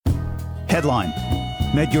Headline: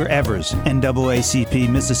 Medgar Evers, NAACP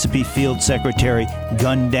Mississippi Field Secretary,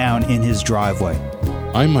 gunned down in his driveway.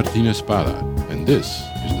 I'm Martin Espada, and this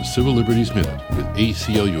is the Civil Liberties Minute with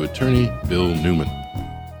ACLU attorney Bill Newman.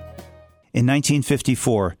 In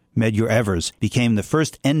 1954, Medgar Evers became the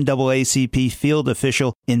first NAACP field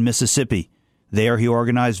official in Mississippi. There he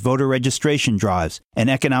organized voter registration drives and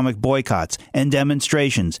economic boycotts and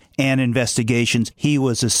demonstrations and investigations. He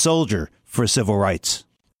was a soldier for civil rights.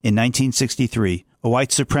 In 1963, a white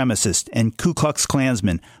supremacist and Ku Klux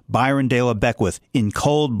Klansman, Byron De La Beckwith, in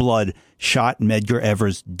cold blood, shot Medgar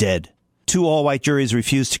Evers dead. 2 all-white juries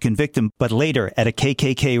refused to convict him, but later, at a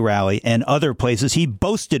KKK rally and other places, he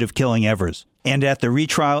boasted of killing Evers. And at the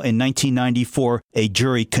retrial in 1994, a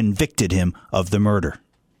jury convicted him of the murder.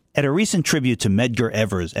 At a recent tribute to Medgar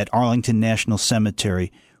Evers at Arlington National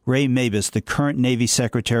Cemetery, Ray Mabus, the current Navy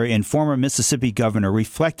Secretary and former Mississippi governor,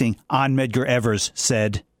 reflecting on Medgar Evers,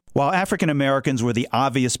 said, "While African Americans were the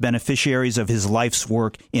obvious beneficiaries of his life's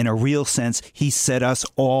work, in a real sense, he set us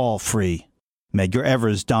all free." Medgar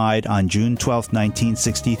Evers died on June 12,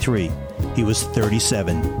 1963. He was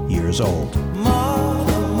 37 years old.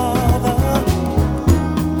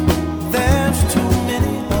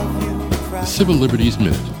 The Civil Liberties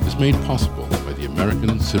Minute is made possible by the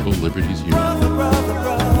American Civil Liberties Union.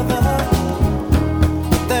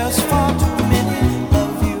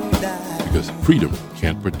 Because freedom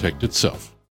can't protect itself.